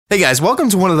Hey guys, welcome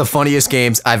to one of the funniest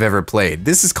games I've ever played.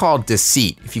 This is called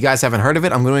Deceit. If you guys haven't heard of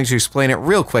it, I'm going to explain it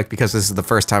real quick because this is the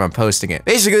first time I'm posting it.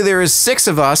 Basically, there is 6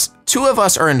 of us, 2 of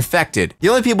us are infected. The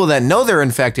only people that know they're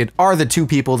infected are the 2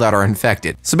 people that are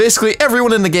infected. So basically,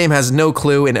 everyone in the game has no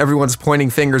clue and everyone's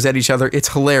pointing fingers at each other. It's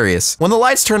hilarious. When the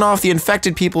lights turn off, the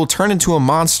infected people turn into a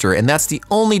monster, and that's the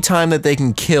only time that they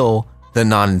can kill the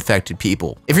non-infected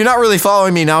people. If you're not really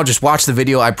following me now, just watch the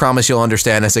video. I promise you'll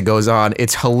understand as it goes on.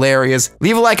 It's hilarious.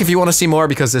 Leave a like if you want to see more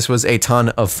because this was a ton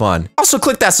of fun. Also,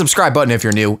 click that subscribe button if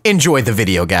you're new. Enjoy the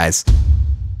video, guys.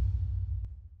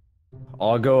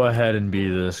 I'll go ahead and be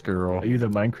this girl. Are you the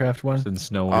Minecraft one?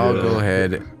 Since no one I'll go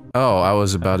ahead. Oh, I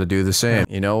was about to do the same.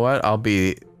 You know what? I'll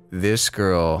be this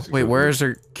girl. Wait, where's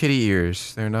her kitty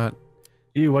ears? They're not.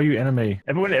 Ew, why are you anime?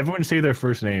 Everyone say their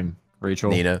first name. Rachel.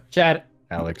 Nina. Chad.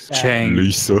 Alex. Chang.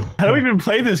 Lisa. How do we even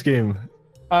play this game?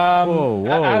 Whoa.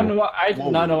 I don't know what, I do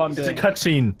not know what I'm It's doing. a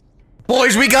cutscene.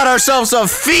 Boys, we got ourselves a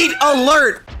feet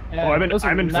alert! Yeah, Oh, I'm those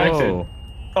are infected. nice.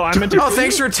 Oh, I'm into. Oh,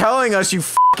 thanks for telling us, you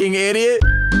fucking idiot.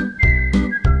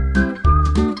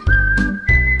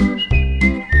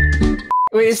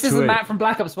 Wait, this is the map from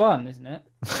Black Ops 1, isn't it?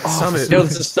 Summit. Yo,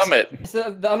 it's a summit. It's the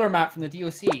other map from the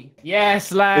DLC.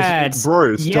 Yes, lads.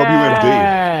 Bro, it's WMD.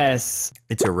 Yes.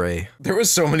 It's a ray. There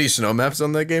was so many snow maps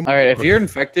on that game. All right, if you're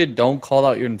infected, don't call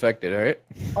out you're infected. All right.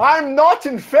 I'm not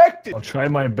infected. I'll try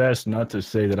my best not to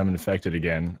say that I'm infected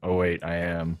again. Oh wait, I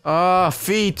am.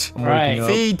 Feet. I'm Right. waking up.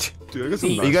 Feet. Dude, I got some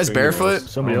Are you nice guys fingernails. barefoot?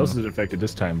 Somebody else is infected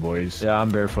this time, boys. Yeah, I'm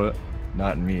barefoot.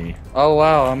 Not me. Oh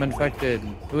wow, I'm infected.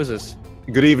 Who is this?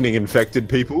 Good evening, infected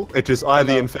people. It is I,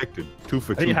 the infected. 2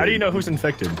 for 2. How do you know who's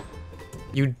infected?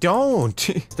 You don't.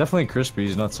 It's definitely Crispy.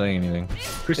 He's not saying anything.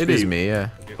 Crispy. It is me, yeah.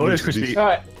 Oh, it's Crispy.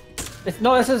 Alright.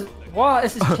 No, this is what?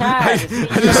 This is Chad.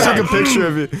 I just took a picture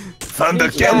of it. Found the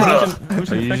camera.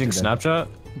 Who's Are you using infected then? Snapchat?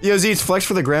 Yo, Z, it's flex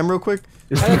for the gram real quick.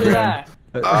 How do you do that?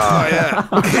 Oh,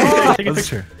 yeah. Take a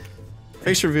picture.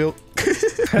 Face reveal.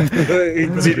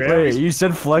 Wait, you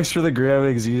said flex for the gram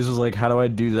because he was like, how do I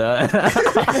do that?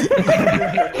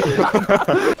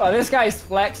 Oh, this guy's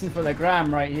flexing for the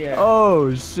gram right here.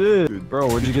 Oh shit, bro,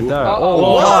 where'd you get that?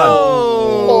 Oh, God.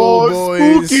 Oh,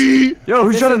 boys. spooky! Yo,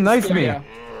 who's This trying to is knife me? scary.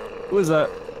 Who is that?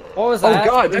 What was Oh that?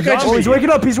 god, that guy Oh, he's just. waking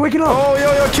up. He's waking up. Oh,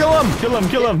 yo, kill him. Kill him!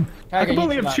 Kill him! I Okay, can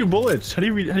only you have can 2 bullets. How do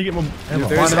you get more ammo?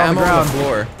 There's Find it on the ammo on the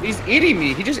ground. floor. He's eating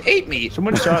me. He just ate me.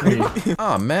 Someone shot me.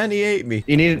 Oh, man, he ate me.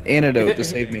 You need an antidote to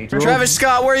save me. Travis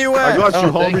Scott, where you I at? got you,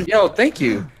 Oh, homie. yo, thank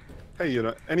you. Hey, you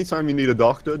know, anytime you need a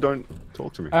doctor, don't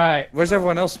talk to me. Alright. Where's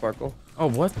everyone else, Sparkle? Oh,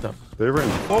 what the? They're in.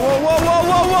 Whoa, whoa, whoa, whoa,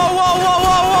 whoa,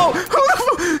 whoa,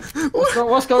 whoa, whoa.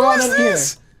 What's going on in here?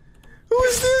 Who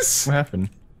is this? What happened?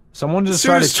 Someone just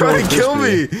tried Suda's to trying to kill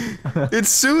me. Crispy. It's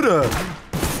Suda.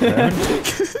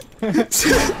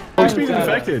 Crispy's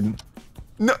infected.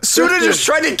 No, Suda just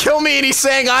tried to kill me and he's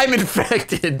saying I'm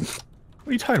infected. What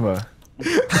are you talking about?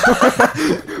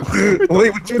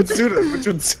 Wait, which one's Suda? Which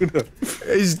one's Suda?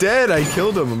 He's dead. I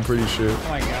killed him, I'm pretty sure. Oh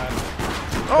my god.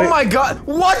 Oh my god.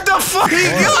 What the fuck? He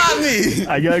got me.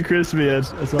 I got Crispy.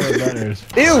 That's all that matters.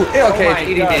 Ew. Ew, okay, my it's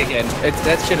eating God. me again.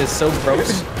 That shit is so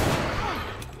gross.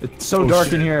 It's so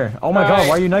dark in here. Oh my god, Alright.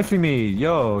 why are you knifing me?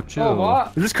 Yo, chill. Oh, what?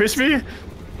 Is this Crispy?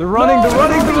 They're running, No, they're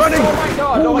running, they're running! Oh my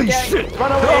god, no, again.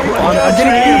 Run away. I'm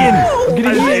getting eaten! I'm I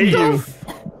getting just ate eaten! you.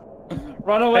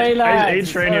 Run away, I lads.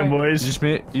 just ate Tranium, boys.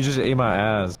 You just ate my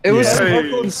ass. It was Yeah.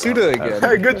 Sparkle and Suda again.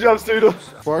 Hey, good job, Suda.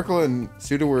 Sparkle and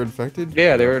Suda were infected?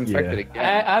 Yeah, they were infected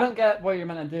again. I don't get what you're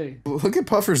meant to do. Look at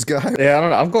Puffer's guy. Yeah, I don't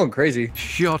know. I'm going crazy.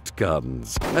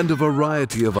 Shotguns and a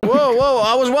variety of Whoa,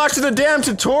 I was watching the damn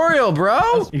tutorial, bro.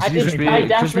 You I should did- use Crispy, I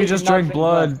definitely Crispy just did not drank drink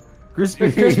blood.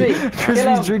 Crispy, Crispy, kill him.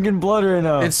 Crispy's drinking blood right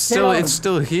now. It's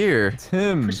still here. It's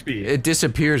him. Crispy. It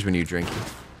disappears when you drink it.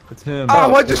 It's him. Ah,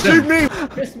 why'd you shoot me?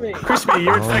 Crispy. Crispy,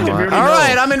 you're infected. We already All know.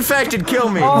 right, I'm infected. Kill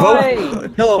me. Oi.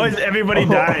 Why is everybody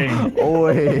dying? Oh,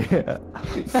 wait.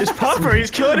 It's Puffer.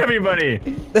 He's killing everybody.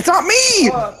 That's not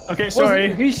me! Okay,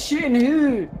 sorry. Who's shooting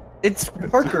who? It's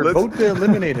Parker. Let's- Vote to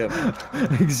eliminate him.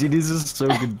 Xenius is so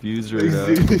confused right now.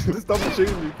 Stop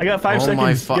shooting me. I got 5 Oh seconds.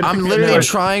 my Get fuck. a I'm picture literally now.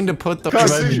 trying to put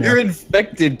the. You're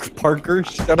infected, Parker.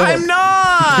 Shut up. I'm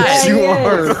not! Yes, you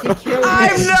are. He killed me.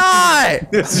 I'm not!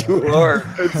 Yes, you are.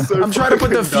 It's so I'm trying to put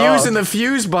the fucking fuse dumb. in the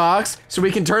fuse box so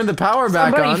we can turn the power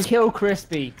back Somebody on. kill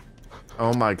Crispy.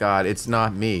 Oh my god, it's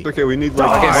not me. Okay, we need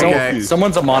like Okay, Okay.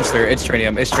 someone's a monster. It's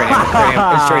Tranium. It's Tranium.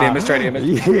 It's Tranium. It's Tranium. It's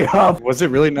Tranium. Yeah. Was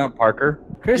it really not Parker?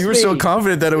 Crispy. You were so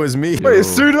confident that it was me. Wait, it's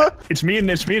Suda? It's me and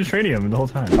Tranium the whole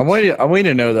time. I want you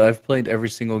to know that I've played every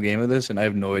single game of this and I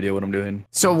have no idea what I'm doing.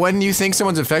 So when you think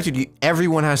someone's infected,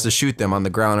 everyone has to shoot them on the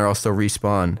ground or else they'll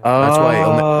respawn. That's why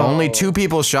only 2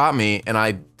 people shot me and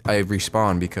I I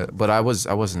respawn but I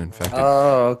wasn't infected.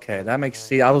 Oh, okay. That makes.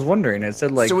 See, I was wondering. It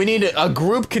said like. So we need a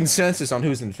group consensus on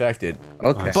who's infected.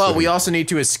 Okay. But we also need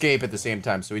to escape at the same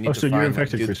time, so we need Oh, to so find. you're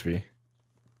infected, Crispy.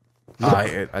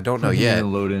 I don't know yet.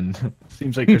 Load in.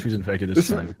 Seems like Crispy's infected this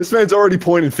time. This man's already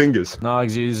pointing fingers. No,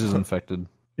 Xyz is infected.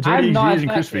 It's already I'm not Xyz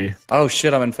and Crispy. infected. Oh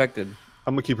shit! I'm infected.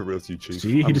 I'm gonna keep it real with you, Chief.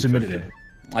 See, he I'm just admitted infected.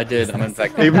 it. I did. I'm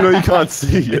infected. Even though you can't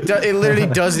see it. It literally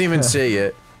doesn't even say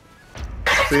it.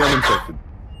 See, I'm infected.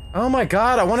 Oh my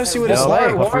god, I want to see what it's No,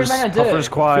 like. What are we gonna do? Puffer's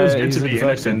quiet. Feels good He's to be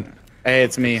infected. innocent. Hey,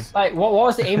 it's me. Like, what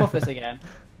was the aim of this again?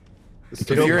 If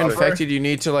you're infected, you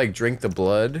need to like drink the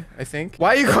blood, I think.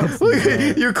 Why are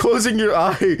you you're closing your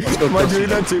eye? Am I doing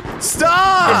that too?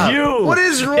 Stop! It's you! What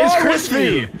is wrong It's with Crispy!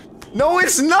 you? No,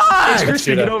 it's not!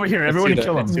 Crispy, get over here. Everyone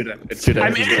kill him. It's Suda.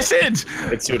 I'm innocent!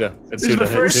 It's Suda. It's This is the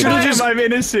first time I'm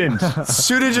innocent.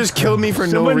 Suda just killed me for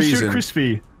Someone no shoot reason.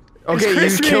 Crispy. Okay, you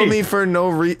Crispy! killed me for no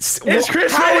reason. It's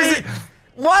Crispy! How is it?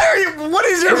 Why are you? What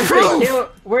is your proof?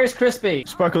 Where's Crispy?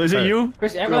 Sparkle, is it you?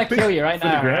 Crispy, I'm gonna kill you right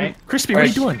now, right? Crispy, what are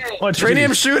you doing? Oh, it's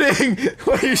Tranium shooting!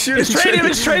 Why are you shooting? It's Tranium,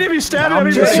 it's Tranium, he's stabbing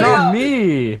I'm just everybody! not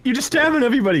me. You just stabbing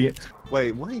everybody!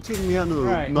 Wait, why are you taking me out into the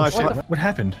Right. knife What shot? What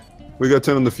happened? We gotta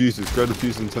turn on the fuses. Go to the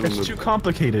fuses and turn on It's too the.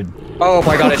 complicated. Oh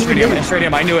my god! It's Tranium. It's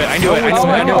Tranium. I knew it. I knew it. I Oh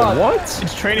my knew it. God. What?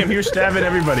 It's Tranium, he was stabbing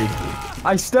everybody.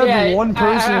 I stabbed Yeah, one I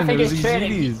person. think It was it's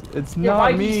Tranium. Xyz. It's Yeah,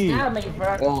 why'd not you me. stab me,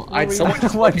 bro? Well, No I reason. someone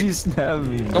just Why'd you stab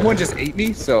me? man? someone just ate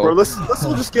me. So. Bro, let's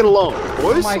all just get along,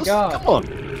 boys. Oh my Let's- God. Come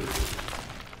on.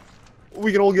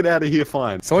 We can all get out of here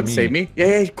fine. Someone Me. save me.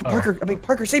 Yeah,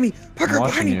 Parker, save me. Parker, I'm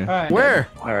behind watching me. you. Alright. Where?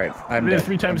 All right, I I'm did it dead.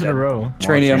 3 times I'm in a dead. row.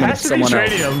 Tranium It and has to be someone else.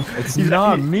 Tranium. It's He's-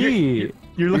 not you- me.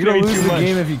 You're You're looking gonna at me lose too the much.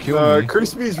 game if you kill me.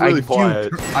 Crispy's really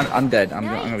quiet. I'm dead. I'm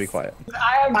gonna be quiet.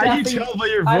 I am I can definitely- tell by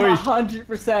your I'm voice.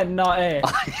 100% not it.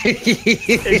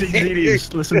 It's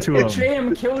Xyz, listen to If him.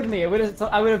 Tranium killed me, I would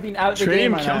have been out the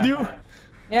game Tranium right killed now. you? I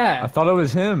Yeah, thought it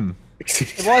was him.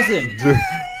 it wasn't.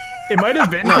 It might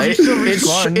have been. No, 'cause you still it's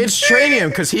respawned. Tranium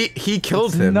because he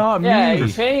killed him. Not Yeah, me.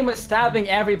 Tranium was stabbing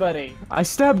everybody. I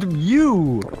stabbed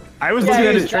you. I was Yeah, looking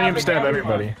at he's it. Tranium stabbing stab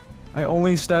everyone. everybody. I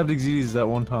only stabbed Xyz that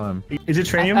one time. Is it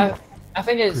Tranium? I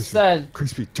think it's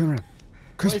Crispy, turn around.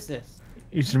 what is this?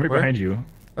 He's right Where? behind you.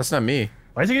 That's not me.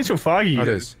 Why is it getting so foggy? Oh, it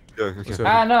is. Yeah, okay. So-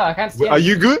 Ah, no, I can't see Are it.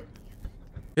 you good?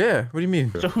 Yeah. What do you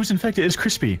mean? So who's infected? It's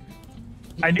Crispy.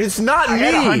 I knew. It's not I me.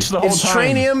 had a hunch the whole It's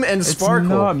time. Tranium and It's Sparkle.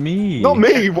 not me. Not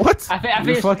me. What? I think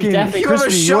You're it's fucking definitely You have a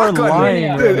Crispy. You're shotgun. lying.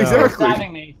 Yeah, right Yeah, now. exactly.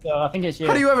 stabbing me, so I think it's you.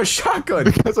 How do you have a shotgun?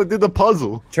 Because I did the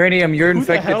puzzle. Tranium, you're Who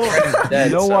the infected. hell- Tranium's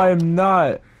dead. No, so. I'm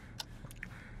not.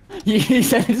 He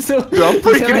said it so. Dude, I'm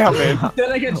freaking out, man.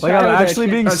 Like I'm actually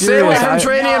being Stay away serious.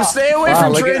 from Tranium. Stay away Wow,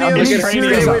 from look at- Tranium. I'm I'm Look being at serious.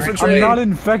 Tranium. Stay away from I'm not Tranium.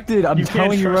 infected. I'm You can't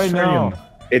telling you trust right now. Tranium.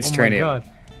 It's Oh my Tranium. god.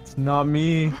 It's not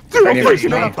me. Dude, I'm Tranium is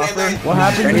freaking me. out. What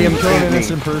happens when you Tranium kill an is me.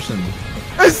 innocent person?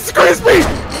 It's Crispy!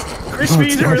 Crispy,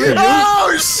 is it really you?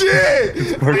 Oh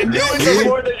shit! I knew it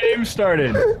before the game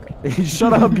started.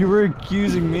 Shut up, you were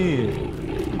accusing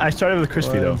me. I started with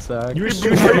Crispy though. One sec. You were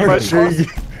Crispy, shooting my everybody. tree.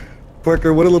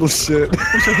 Parker, what a little shit.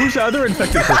 So who's the other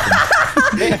infected person?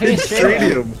 I think it's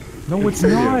Tranium. No, it's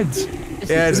not.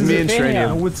 Yeah, it's me and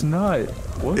Tranium. No, it's not.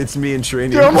 What? It's me and I'm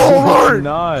Tranium. all It's hard.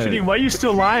 not. Shitty, why are you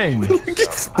still lying?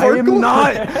 I am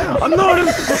not. I'm not.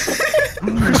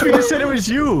 Crispy just said it was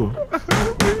you.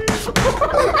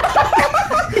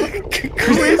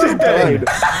 Who is it then?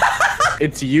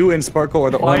 It's you and Sparkle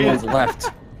are the only ones left.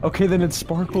 Okay, then it's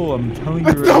Sparkle. I'm telling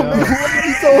you right now.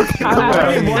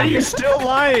 Why are you still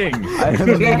lying? I am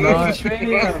not.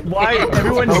 Tranium. Why?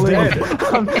 Everyone's dead.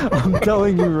 I'm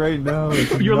telling you right now.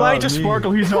 it's You're lying not to me.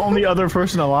 Sparkle. He's the only other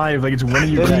person alive. Like it's one of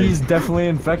you Then guys. he's definitely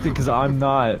infected because I'm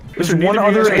not. There's Listen, one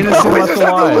neither of you other guys are- innocent We left just had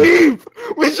to alive. leave.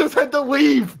 We just had to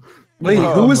leave. Wait,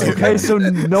 who was Okay, so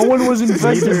no one was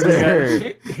infected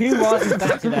there. He was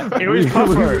infected. It was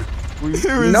Puffer. It was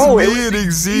No, it me and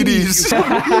Exedes. You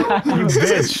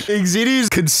bitch. Exedes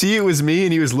could see it was me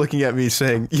and he was looking at me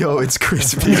saying, yo, it's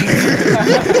Crispy.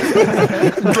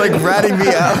 like ratting me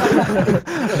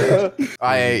out.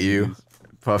 I ate you,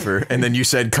 Puffer. And then you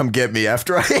said, come get me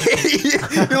after I ate you.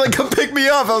 You're like, come pick me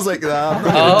up. I was like, nah, I'm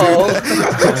not gonna do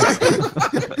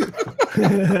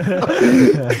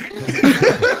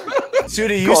that.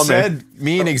 Suda, you Go on, said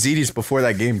me and Exedes before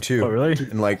that game too. Oh, really?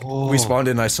 And like, we spawned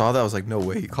in and I saw that. I was like, no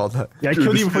way, he called that. Yeah, I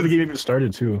killed you before the game even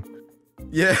started too.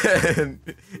 Yeah, and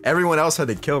everyone else had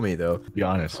to kill me though. To be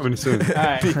honest. I'm innocent.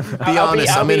 Alright. Be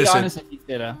honest, I'm innocent. honest if you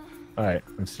did it. Alright,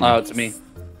 let's see. Oh, it's me.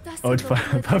 Oh, it's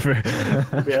Puffer. Wait,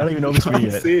 I don't even know if it's me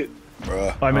yet. See it.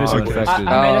 Oh, I'm innocent. infected. I'm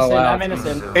Oh, innocent. wow. I'm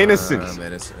innocent. Innocent. I'm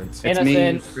innocent. It's me.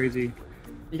 Innocent. Crazy.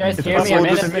 You guys It's hear me? I'm possible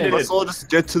innocent. Let's all just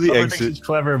get to the Whoever thinks exit. he's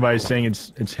clever by saying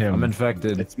it's him. I'm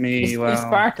infected. It's me. It's Wow.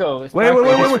 Sparko. It's Wait,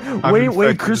 Sparko.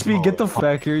 wait, Crispy, get the fuck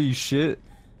back here, you shit.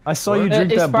 I saw you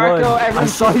drink It's that Sparko, blood. I everyone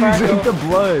saw see you Sparko. drink the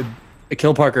blood.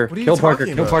 Kill Parker. What are you Kill Parker.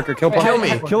 talking Kill about? Parker. Kill Wait, Parker. Kill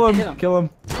me. Kill Hit him, kill him,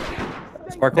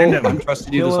 Sparkle. I'm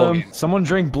trusted you this kill whole him. game. Someone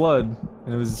drank blood,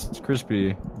 and it was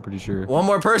Crispy, I'm pretty sure. One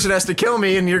more person has to kill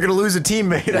me, and you're gonna lose a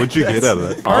teammate. What'd you get out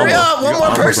of that? Hurry up! One You more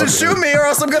got person armor shoot me, or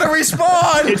else I'm gonna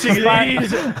respawn. It's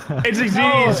Exedes! It's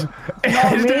Exedes!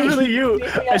 It's definitely you!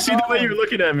 I see the way you're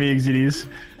looking at me, Exedes.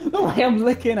 The way I'm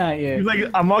looking at You're you. like,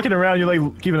 I'm walking around, you're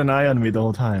like keeping an eye on me the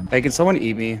whole time. Hey, can someone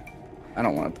eat me? I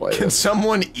don't want to play Can this.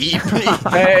 someone eat me?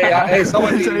 Hey,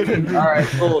 someone eat me. All right,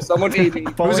 cool. Someone eat me.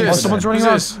 Who's Oh, this? someone's running Who's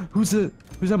around. this?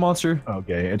 Who's that monster?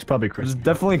 Okay, it's probably It's Chris.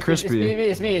 definitely It's Crispy.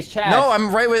 me, it's Chad. No,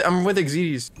 I'm with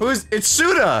Exedes. Who's? It's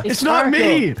Suda. It's not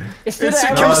me! It's It's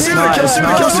Suda. kill it's Suda, not, kill it's Suda,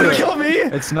 not kill Suda. Suda, Kill me!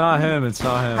 It's not him, it's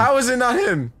not him. How is it not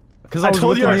him? Because I I was told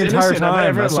with you him I the was entire innocent. Have I time.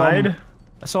 ever lied?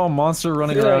 I saw a monster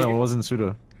running Suda. around and it wasn't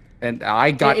Suda. And I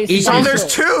got It's eaten. Oh, not- there's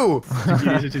two.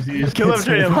 Kill him,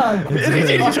 Trey.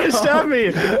 He's trying to stab me!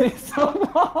 It's so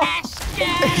long.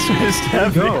 He's trying to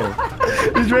stab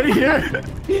me! He's right here!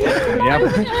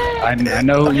 Yep. I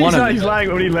know Okay, one of he's them.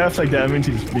 lying when he laughs like that. That means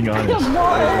he's being honest. No.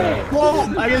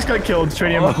 I just got killed,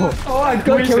 Tritium. Oh, I Who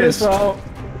got is killed this? as well.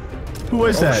 Who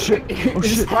was that?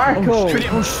 It's Sparko.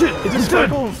 Oh shit! It's a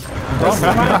Sparkle!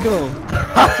 Sparko.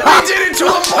 We did it to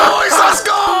the boys. Let's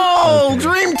go.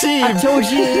 Dream team. I told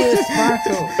you it's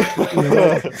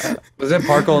Sparko. Was it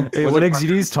Parkle? Hey, Was when it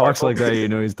Exedes talks like that, you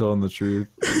know he's telling the truth.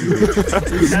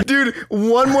 Dude,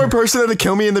 one more person had to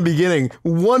kill me in the beginning.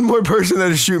 One more person had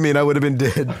to shoot me, and I would have been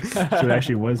dead. So it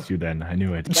actually was you then. I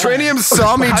knew it. Tranium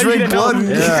saw me How you drink gonna know? blood, and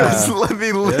he Yeah. goes, "Let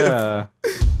me live." Yeah.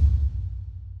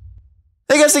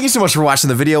 Hey guys, thank you so much for watching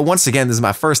the video. Once again, this is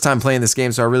my first time playing this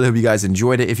game, so I really hope you guys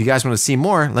enjoyed it. If you guys want to see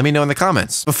more, let me know in the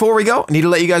comments. Before we go, I need to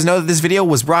let you guys know that this video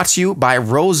was brought to you by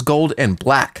Rose Gold and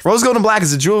Black. Rose Gold and Black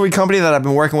is a jewelry company that I've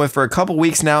been working with for a couple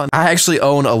weeks now. I actually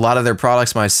own a lot of their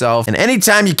products myself, and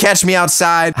anytime you catch me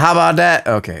outside, how about that?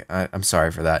 Okay, I'm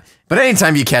sorry for that. But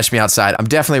anytime you catch me outside, I'm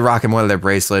definitely rocking one of their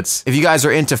bracelets. If you guys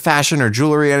are into fashion or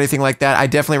jewelry or anything like that, I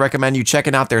definitely recommend you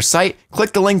checking out their site.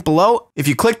 Click the link below. If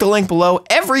you click the link below,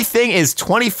 everything is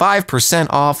 25%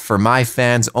 off for my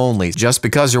fans only. Just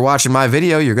because you're watching my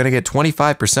video, you're gonna get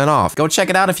 25% off. Go check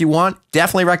it out if you want.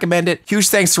 Definitely recommend it. Huge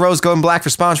thanks to Rose Gold and Black for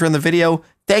sponsoring the video.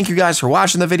 Thank you guys for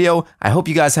watching the video. I hope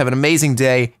you guys have an amazing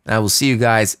day, and I will see you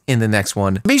guys in the next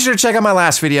one. Be sure to check out my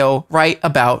last video right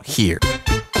about here.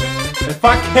 If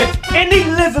I catch any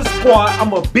lizard squad,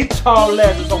 I'm a big tall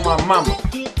lizard on my mama.